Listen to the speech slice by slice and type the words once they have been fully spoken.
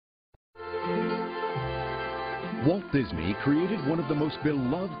Walt Disney created one of the most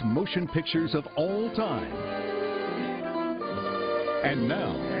beloved motion pictures of all time. And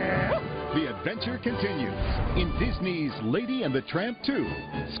now, the adventure continues in Disney's Lady and the Tramp 2,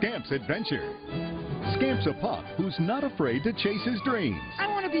 Scamp's Adventure. Scamp's a pup who's not afraid to chase his dreams. I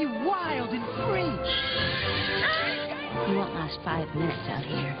want to be wild and free. You won't last 5 minutes out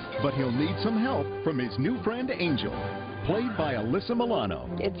here. But he'll need some help from his new friend Angel, played by Alyssa Milano.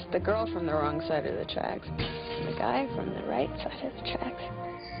 It's the girl from the wrong side of the tracks, the guy from the right side of the tracks.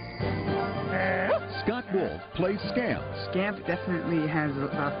 Scott Wolf plays Scamp. Scamp definitely has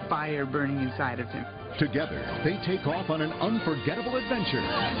a fire burning inside of him. Together, they take off on an unforgettable adventure.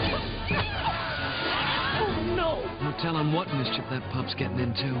 Oh, no! No telling what mischief that pup's getting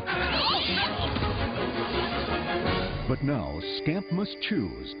into. But now, Scamp must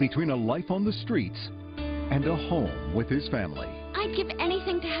choose between a life on the streets and a home with his family. I'd give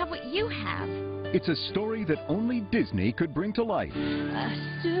anything to have what you have. It's a story that only Disney could bring to life.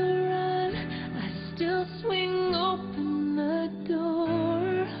 I still run, I still swing open the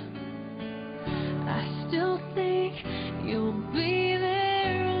door. I still think you'll be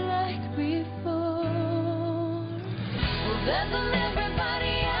there like before. Well, there's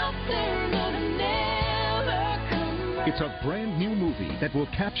everybody out there gonna never come back. It's a brand new movie that will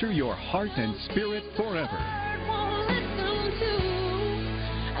capture your heart and spirit forever. Won't listen to,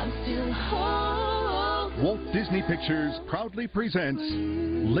 I'm still home. Walt Disney Pictures proudly presents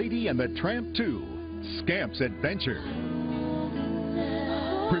Lady and the Tramp 2, Scamp's Adventure.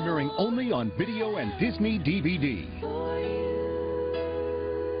 Premiering only on video and Disney DVD.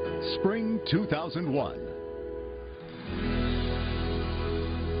 Spring 2001.